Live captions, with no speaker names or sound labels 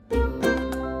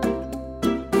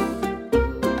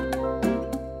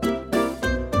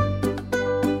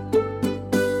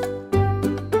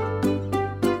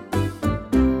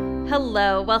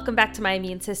Hello, welcome back to My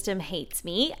Immune System Hates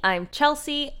Me. I'm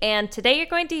Chelsea, and today you're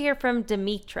going to hear from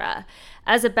Demetra.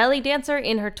 As a belly dancer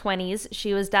in her 20s,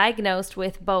 she was diagnosed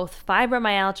with both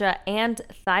fibromyalgia and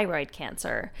thyroid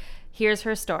cancer. Here's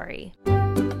her story.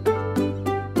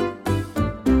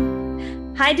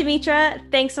 Hi, Demetra.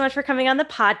 Thanks so much for coming on the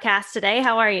podcast today.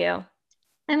 How are you?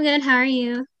 I'm good. How are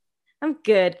you? I'm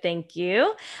good, thank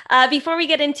you. Before we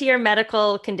get into your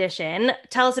medical condition,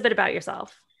 tell us a bit about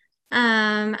yourself.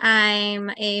 I'm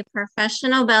a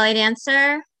professional belly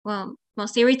dancer. Well,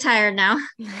 mostly retired now.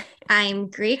 I'm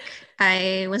Greek.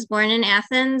 I was born in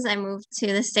Athens. I moved to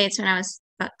the States when I was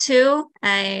about 2.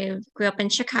 I grew up in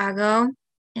Chicago,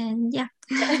 and yeah.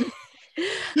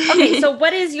 Okay, so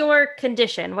what is your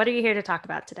condition? What are you here to talk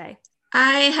about today?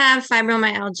 I have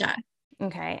fibromyalgia.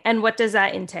 Okay, and what does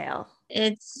that entail?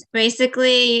 It's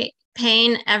basically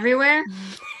pain everywhere.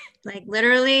 Like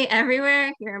literally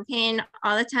everywhere. You're in pain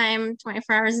all the time,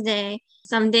 24 hours a day.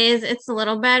 Some days it's a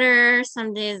little better,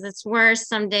 some days it's worse,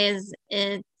 some days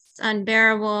it's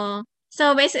unbearable.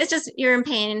 So basically, it's just you're in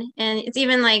pain, and it's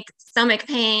even like stomach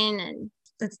pain, and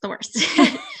it's the worst.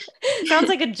 Sounds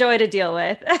like a joy to deal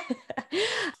with.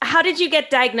 How did you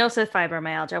get diagnosed with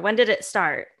fibromyalgia? When did it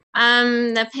start?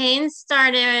 The pain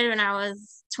started when I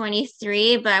was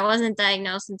 23, but I wasn't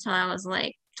diagnosed until I was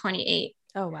like 28.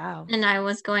 Oh, wow. And I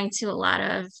was going to a lot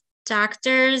of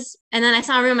doctors. And then I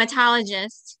saw a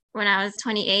rheumatologist when I was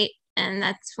 28. And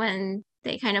that's when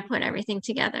they kind of put everything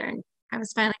together and I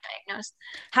was finally diagnosed.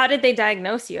 How did they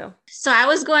diagnose you? So I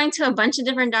was going to a bunch of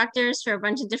different doctors for a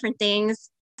bunch of different things.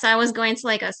 So I was going to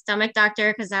like a stomach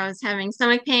doctor because I was having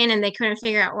stomach pain and they couldn't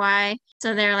figure out why.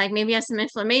 So they're like, maybe you have some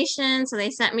inflammation. So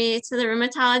they sent me to the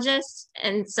rheumatologist.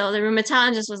 And so the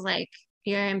rheumatologist was like,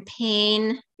 you're in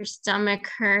pain, your stomach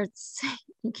hurts,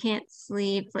 you can't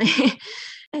sleep.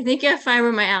 I think you have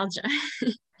fibromyalgia.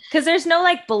 Because there's no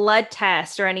like blood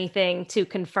test or anything to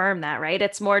confirm that, right?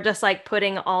 It's more just like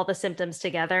putting all the symptoms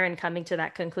together and coming to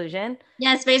that conclusion.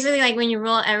 Yeah, it's basically like when you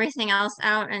rule everything else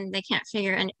out and they can't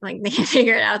figure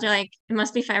it out. They're like, it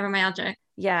must be fibromyalgia.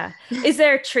 Yeah. Is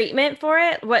there treatment for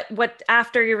it? What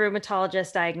after your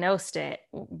rheumatologist diagnosed it,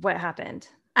 what happened?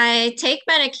 I take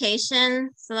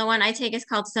medication. So the one I take is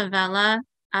called Savella.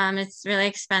 It's really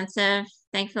expensive.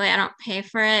 Thankfully, I don't pay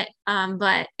for it.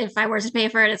 But if I were to pay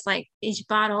for it, it's like each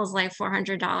bottle is like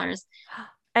 $400.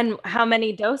 And how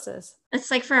many doses? It's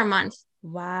like for a month. It's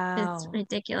Wow.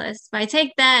 ridiculous. But I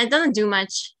take that. It doesn't do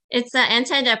much. It's an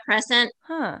antidepressant,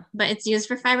 Huh. but it's used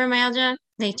for fibromyalgia.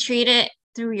 They treat it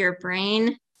through your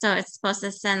brain. So it's supposed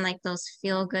to send like those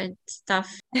feel good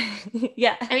stuff.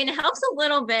 Yeah. I mean, it helps a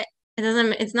little bit.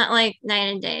 It's not like night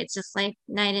and day. It's just like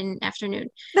night and afternoon.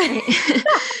 Right?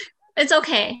 It's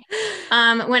okay.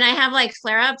 When I have like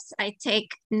flare-ups, I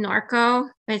take Norco,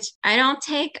 which I don't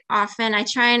take often. I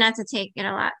try not to take it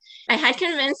a lot. I had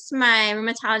convinced my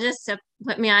rheumatologist to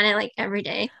put me on it like every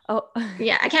day. Oh.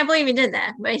 Yeah, I can't believe he did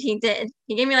that, but he did.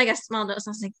 He gave me like a small dose.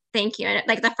 I was like, thank you. And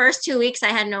like the first 2 weeks, I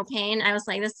had no pain. I was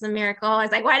like, this is a miracle. I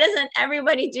was like, why doesn't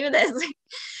everybody do this?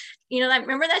 Like,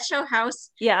 remember that show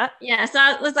House? Yeah. Yeah. So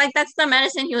I was like, that's the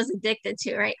medicine he was addicted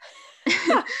to, right?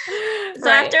 So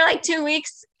Right. after like 2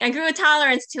 weeks, I grew a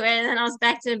tolerance to it, and then I was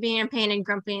back to being in pain and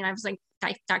grumpy, and I was like,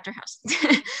 Dr. House. So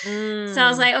I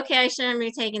was Mm. like, okay, I shouldn't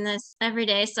be taking this every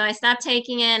day. So I stopped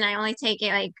taking it, and I only take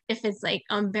it like if it's like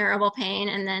unbearable pain,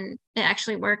 and then it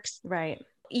actually works. Right.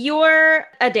 You're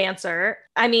a dancer.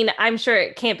 I mean, I'm sure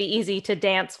it can't be easy to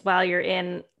dance while you're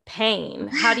in pain.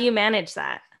 How do you manage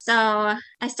that? So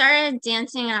I started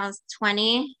dancing when I was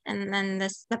 20, and then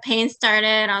the pain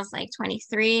started. I was like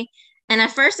 23. And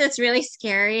at first it's really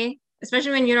scary,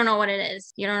 especially when you don't know what it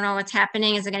is. You don't know what's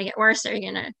happening. Is it gonna get worse? Or are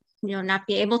you gonna, not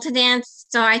be able to dance?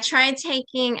 So I tried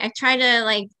to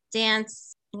like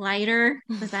dance lighter.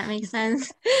 Does that make sense?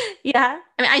 Yeah.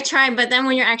 I mean, I tried, but then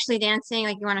when you're actually dancing,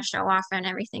 like you want to show off and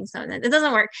everything, so it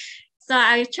doesn't work. So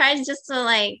I tried just to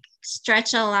like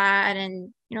stretch a lot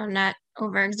and not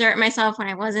overexert myself when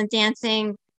I wasn't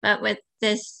dancing. But with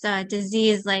this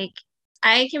disease, like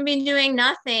I can be doing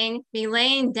nothing, be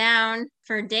laying down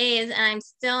for days, and I'm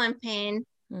still in pain.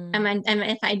 Mm. And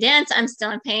if I dance, I'm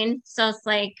still in pain. So it's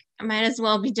like I might as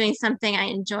well be doing something I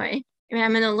enjoy. I mean,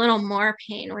 I'm in a little more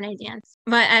pain when I dance.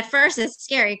 But at first, it's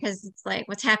scary because it's like,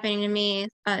 what's happening to me?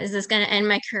 Is this going to end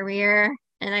my career?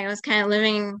 And I was kind of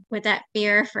living with that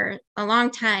fear for a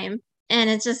long time. And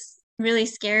it's just really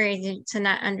scary to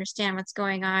not understand what's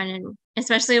going on. And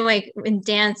especially like in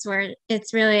dance, where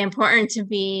it's really important to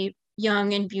be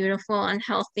young and beautiful and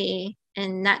healthy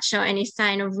and not show any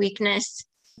sign of weakness.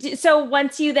 So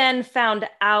once you then found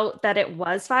out that it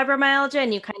was fibromyalgia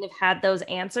and you kind of had those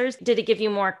answers, did it give you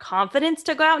more confidence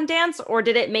to go out and dance, or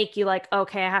did it make you like,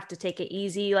 okay, I have to take it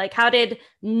easy? Like, how did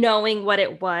knowing what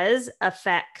it was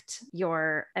affect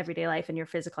your everyday life and your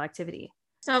physical activity?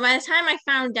 So by the time I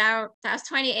found out, I was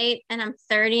 28 and I'm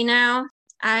 30 now.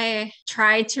 I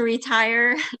tried to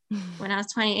retire when I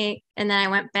was 28 and then I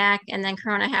went back and then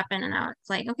Corona happened and I was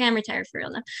like, okay, I'm retired for real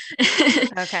now.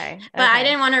 Okay. But I Okay.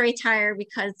 didn't want to retire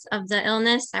because of the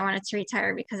illness. I wanted to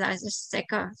retire because I was just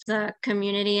sick of the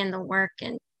community and the work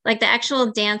and like the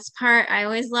actual dance part I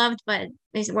always loved, but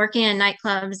working in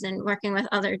nightclubs and working with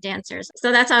other dancers.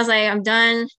 So that's how I was like, I'm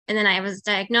done. And then I was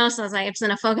diagnosed. I was like, I'm just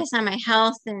gonna focus on my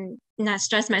health and not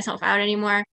stress myself out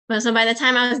anymore. But so by the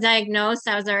time I was diagnosed,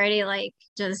 I was already like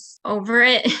just over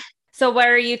it. So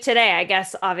where are you today? I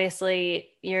guess obviously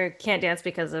you can't dance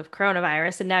because of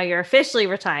coronavirus and now you're officially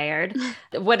retired.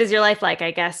 What is your life like?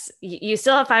 I guess you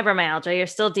still have fibromyalgia, you're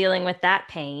still dealing with that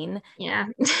pain. Yeah.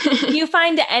 Do you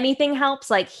find anything helps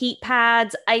like heat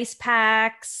pads, ice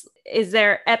packs? Is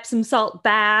there Epsom salt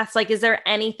baths? Like, is there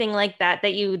anything like that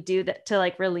that you do that to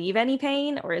like relieve any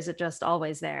pain, or is it just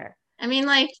always there? I mean,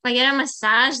 like if I get a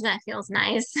massage, that feels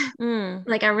nice. Mm.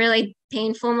 Like a really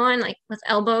painful one, like with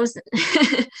elbows.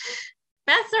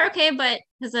 Baths are okay, but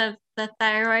because of the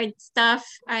thyroid stuff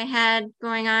I had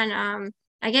going on,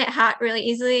 I get hot really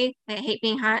easily. I hate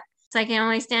being hot. So I can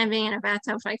only stand being in a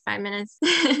bathtub for like 5 minutes.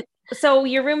 So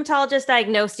your rheumatologist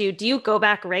diagnosed you. Do you go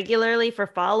back regularly for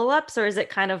follow-ups, or is it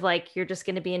kind of like you're just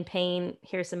going to be in pain?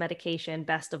 Here's some medication.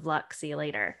 Best of luck. See you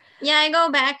later. Yeah, I go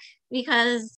back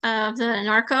because of the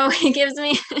narco he gives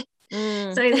me.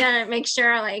 Mm. So he's got to make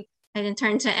sure like I didn't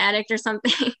turn into an addict or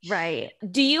something. Right.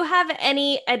 Do you have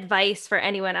any advice for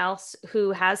anyone else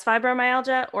who has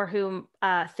fibromyalgia or who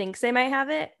thinks they might have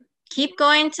it? Keep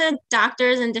going to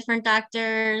doctors and different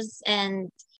doctors and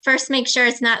first make sure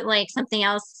it's not like something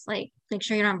else, like make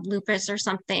sure you don't have lupus or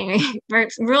something.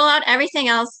 Rule out everything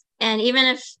else. And even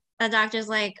if the doctor's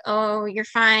like, oh, you're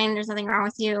fine, there's nothing wrong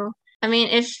with you. I mean,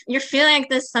 if you're feeling like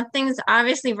this, something's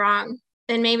obviously wrong,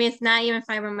 then maybe it's not even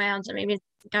fibromyalgia. Maybe it's,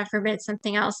 God forbid,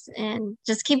 something else. And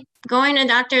just keep going to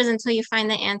doctors until you find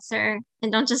the answer.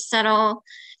 And don't just settle.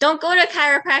 Don't go to a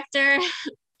chiropractor.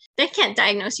 They can't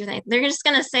diagnose you. They're just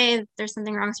gonna say there's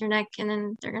something wrong with your neck, and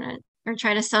then they're gonna or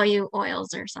try to sell you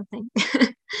oils or something.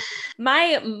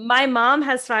 My mom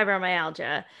has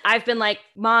fibromyalgia. I've been like,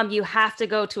 "Mom, you have to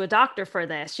go to a doctor for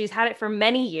this." She's had it for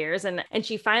many years and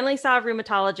she finally saw a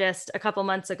rheumatologist a couple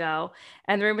months ago,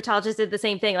 and the rheumatologist did the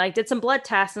same thing. Like did some blood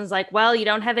tests and was like, "Well, you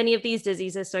don't have any of these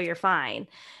diseases, so you're fine."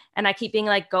 And I keep being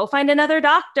like, "Go find another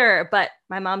doctor." But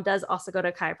my mom does also go to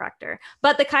a chiropractor.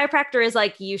 But the chiropractor is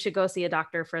like, "You should go see a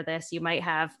doctor for this. You might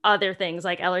have other things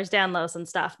like Ehlers-Danlos and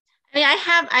stuff." I mean,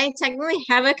 I technically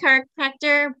have a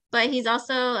chiropractor, but he's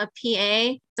also a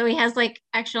PA, so he has like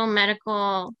actual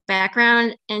medical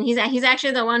background, and he's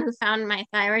actually the one who found my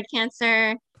thyroid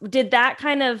cancer. Did that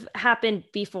kind of happen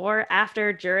before,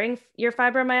 after, during your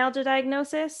fibromyalgia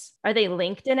diagnosis? Are they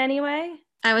linked in any way?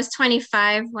 I was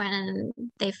 25 when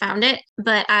they found it,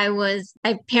 but I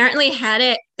apparently had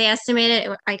it. They estimated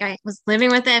it, like I was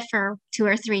living with it for 2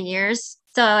 or 3 years.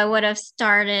 So I would have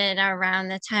started around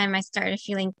the time I started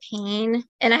feeling pain.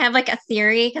 And I have like a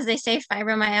theory because they say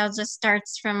fibromyalgia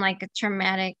starts from like a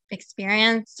traumatic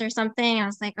experience or something. I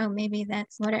was like, oh, maybe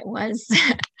that's what it was.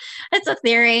 It's a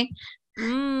theory.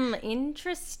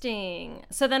 Interesting.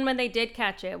 So then when they did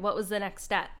catch it, what was the next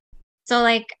step? So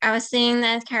like I was seeing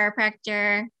the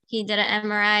chiropractor, he did an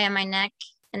MRI on my neck,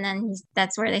 and then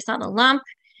that's where they saw the lump.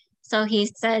 So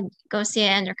he said, go see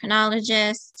an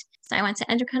endocrinologist. So I went to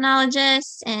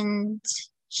endocrinologist and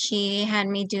she had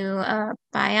me do a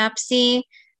biopsy.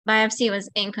 Biopsy was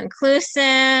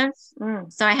inconclusive.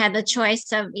 So I had the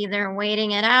choice of either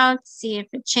waiting it out, see if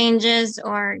it changes,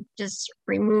 or just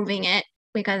removing it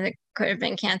because it could have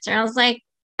been cancer. I was like,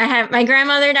 I have my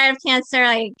grandmother died of cancer.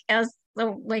 Like it was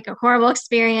like a horrible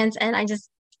experience. And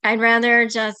I'd rather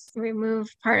just remove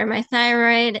part of my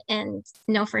thyroid and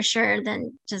know for sure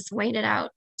than just wait it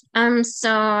out. So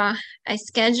I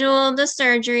scheduled the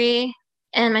surgery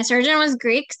and my surgeon was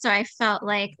Greek. So I felt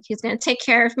like he was going to take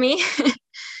care of me.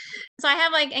 So I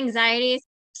have like anxiety.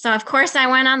 So of course I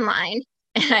went online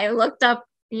and I looked up,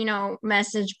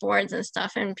 message boards and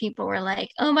stuff. And people were like,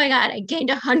 oh my God, I gained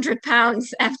 100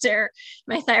 pounds after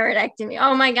my thyroidectomy.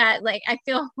 Oh my God, like I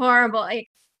feel horrible. Like,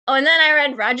 oh, and then I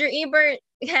read Roger Ebert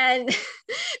had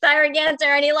thyroid cancer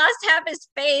and he lost half his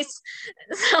face.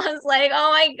 So I was like,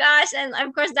 oh my gosh. And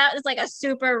of course that was like a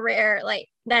super rare, like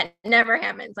that never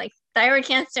happens. Like thyroid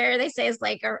cancer, they say, is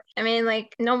like,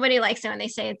 like nobody likes it when they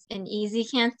say it's an easy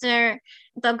cancer.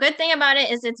 The good thing about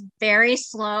it is it's very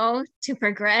slow to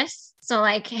progress. So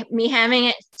like me having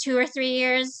it 2 or 3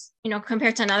 years,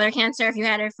 compared to another cancer, if you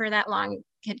had it for that long,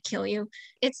 it could kill you.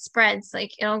 It spreads,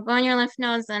 like it'll go in your lymph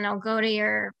nodes and it'll go to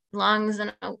your lungs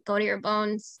and it'll go to your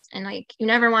bones. And like, you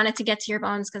never want it to get to your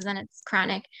bones because then it's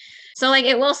chronic. So like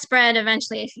it will spread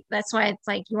eventually. That's why it's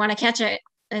like, you want to catch it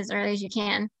as early as you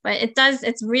can, but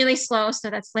it's really slow. So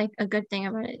that's like a good thing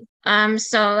about it.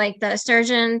 So like the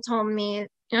surgeon told me,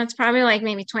 it's probably like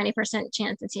maybe 20%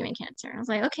 chance it's even cancer. I was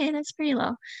like, okay, that's pretty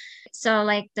low. So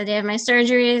like the day of my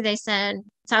surgery, they said,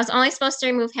 so I was only supposed to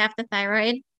remove half the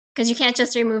thyroid because you can't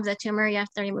just remove the tumor. You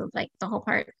have to remove like the whole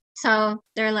part. So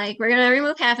they're like, we're going to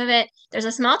remove half of it. There's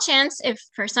a small chance if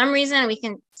for some reason we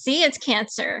can see it's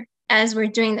cancer as we're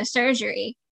doing the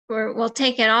surgery, we'll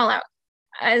take it all out.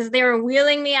 As they were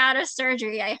wheeling me out of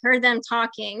surgery, I heard them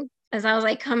talking as I was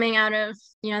like coming out of,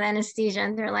 the anesthesia.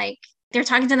 And they're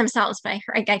talking to themselves, but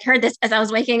I heard this as I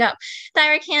was waking up.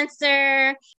 Thyroid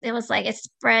cancer. It was like it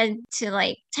spread to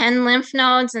like 10 lymph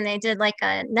nodes, and they did like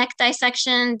a neck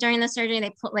dissection during the surgery.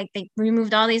 They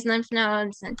removed all these lymph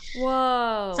nodes, and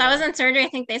whoa. So I was in surgery. I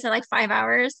think they said like 5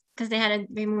 hours because they had to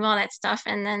remove all that stuff,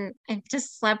 and then I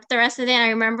just slept the rest of the day. And I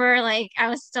remember like I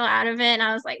was still out of it, and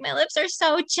I was like, my lips are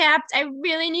so chapped. I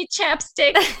really need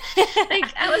chapstick.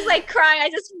 Like I was like crying. I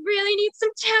just really need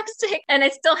some chapstick, and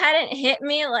it still hadn't hit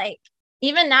me like.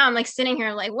 Even now I'm like sitting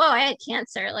here like, whoa, I had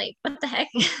cancer. Like, what the heck?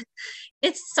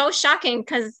 It's so shocking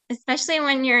because especially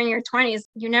when you're in your 20s,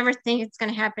 you never think it's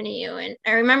going to happen to you. And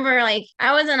I remember like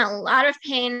I was in a lot of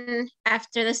pain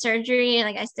after the surgery.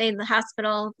 Like I stayed in the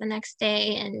hospital the next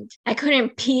day and I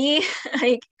couldn't pee.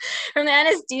 Like from the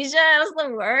anesthesia, it was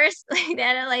the worst. Like they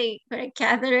had to like put a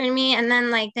catheter in me. And then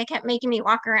like they kept making me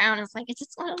walk around. I was like, I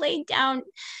just want to lay down.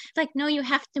 It's like, no, you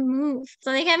have to move.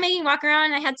 So they kept making me walk around.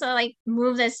 And I had to like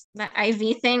move the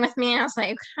IV thing with me. And I was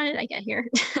like, how did I get here?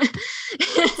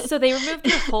 So they removed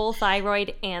your whole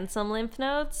thyroid and some lymph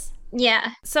nodes?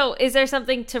 Yeah. So is there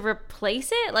something to replace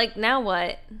it? Like now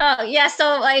what? Oh, yeah.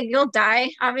 So like you'll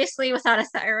die, obviously, without a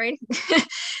thyroid.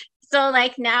 So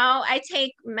like now I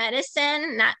take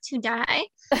medicine not to die.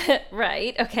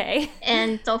 Right. Okay.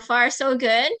 And so far, so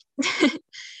good.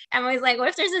 I'm always like, what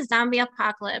if there's a zombie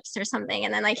apocalypse or something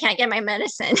and then I can't get my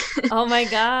medicine? Oh my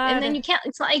God. And then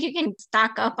it's not like you can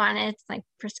stock up on it. It's like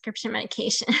prescription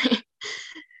medication.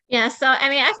 Yeah. So, I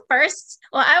mean, at first,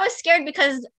 I was scared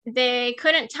because they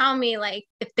couldn't tell me like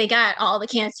if they got all the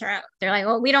cancer out. They're like,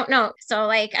 well, we don't know. So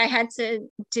like I had to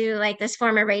do like this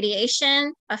form of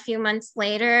radiation. A few months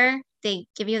later, they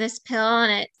give you this pill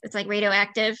and it's like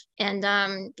radioactive and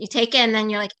you take it and then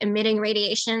you're like emitting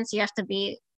radiation. So you have to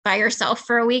be by yourself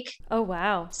for a week. Oh,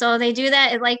 wow. So they do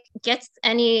that. It like gets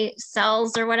any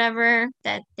cells or whatever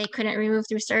that they couldn't remove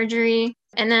through surgery.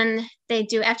 And then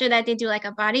after that, they do like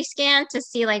a body scan to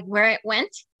see like where it went.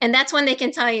 And that's when they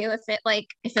can tell you if it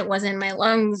was in my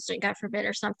lungs, or God forbid,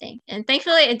 or something. And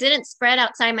thankfully it didn't spread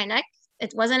outside my neck.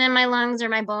 It wasn't in my lungs or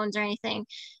my bones or anything.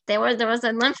 There was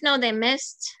a lymph node they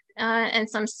missed and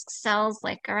some cells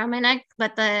like around my neck,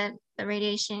 but the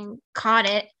radiation caught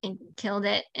it and killed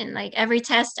it. And like every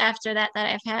test after that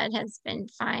I've had has been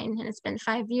fine. And it's been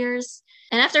 5 years.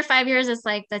 And after 5 years, it's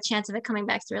like the chance of it coming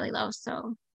back is really low.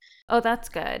 So. Oh, that's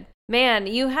good. Man,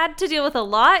 you had to deal with a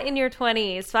lot in your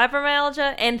 20s.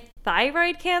 Fibromyalgia and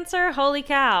thyroid cancer? Holy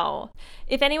cow.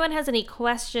 If anyone has any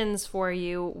questions for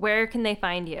you, where can they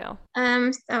find you?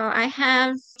 So I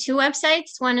have 2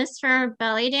 websites. One is for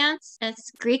belly dance.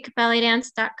 It's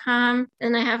GreekBellyDance.com.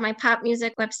 Then I have my pop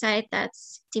music website.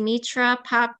 That's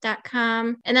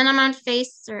DimitraPop.com. And then I'm on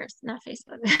Instagram,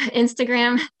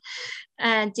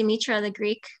 Dimitra the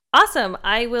Greek. Awesome.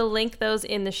 I will link those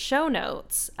in the show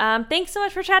notes. Thanks so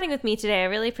much for chatting with me today. I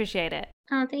really appreciate it.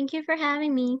 Oh, thank you for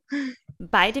having me.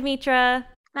 Bye, Dimitra.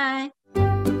 Bye.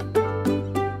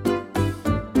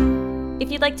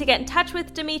 If you'd like to get in touch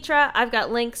with Dimitra, I've got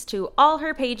links to all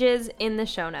her pages in the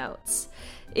show notes.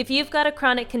 If you've got a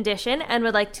chronic condition and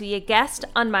would like to be a guest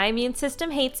on My Immune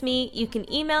System Hates Me, you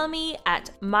can email me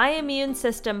at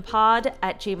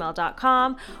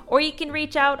myimmunesystempod@gmail.com, or you can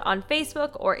reach out on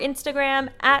Facebook or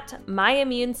Instagram at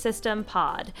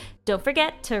myimmunesystempod. Don't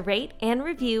forget to rate and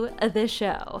review the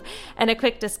show. And a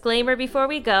quick disclaimer before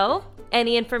we go.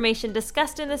 Any information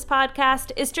discussed in this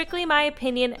podcast is strictly my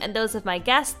opinion and those of my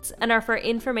guests and are for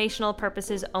informational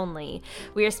purposes only.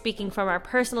 We are speaking from our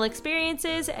personal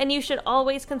experiences, and you should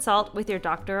always consult with your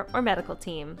doctor or medical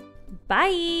team.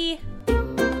 Bye!